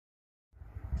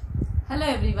Hello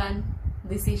everyone,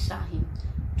 this is Shaheen.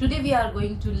 Today we are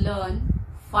going to learn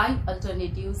 5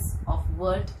 alternatives of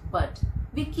word but.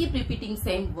 We keep repeating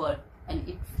same word and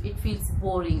it feels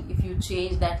boring. If you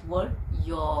change that word,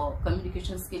 your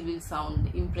communication skill will sound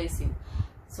impressive.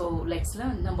 So let's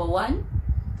learn. Number 1,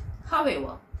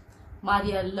 however.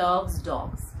 Maria loves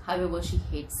dogs, however she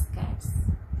hates cats.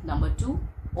 Number 2,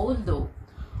 although.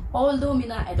 Although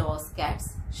Mina adores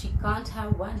cats, she can't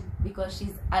have one because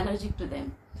she's allergic to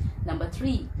them. Number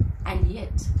 3, and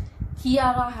yet.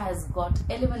 Kiara has got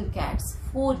 11 cats,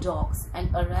 4 dogs and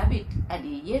a rabbit, and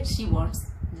yet she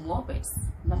wants more pets.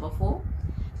 Number 4,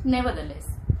 nevertheless.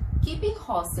 Keeping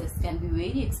horses can be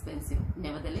very expensive.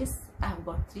 Nevertheless, I have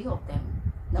got 3 of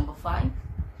them. Number 5,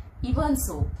 even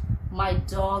so. My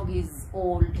dog is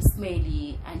old,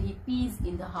 smelly, and he pees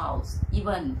in the house.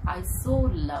 Even I so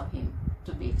love him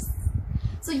to bits.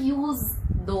 So use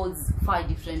those 5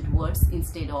 different words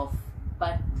instead of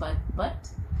but,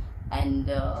 and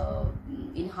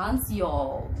enhance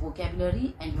your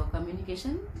vocabulary and your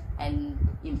communication and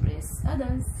impress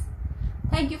others.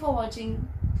 Thank you for watching.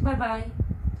 Bye bye.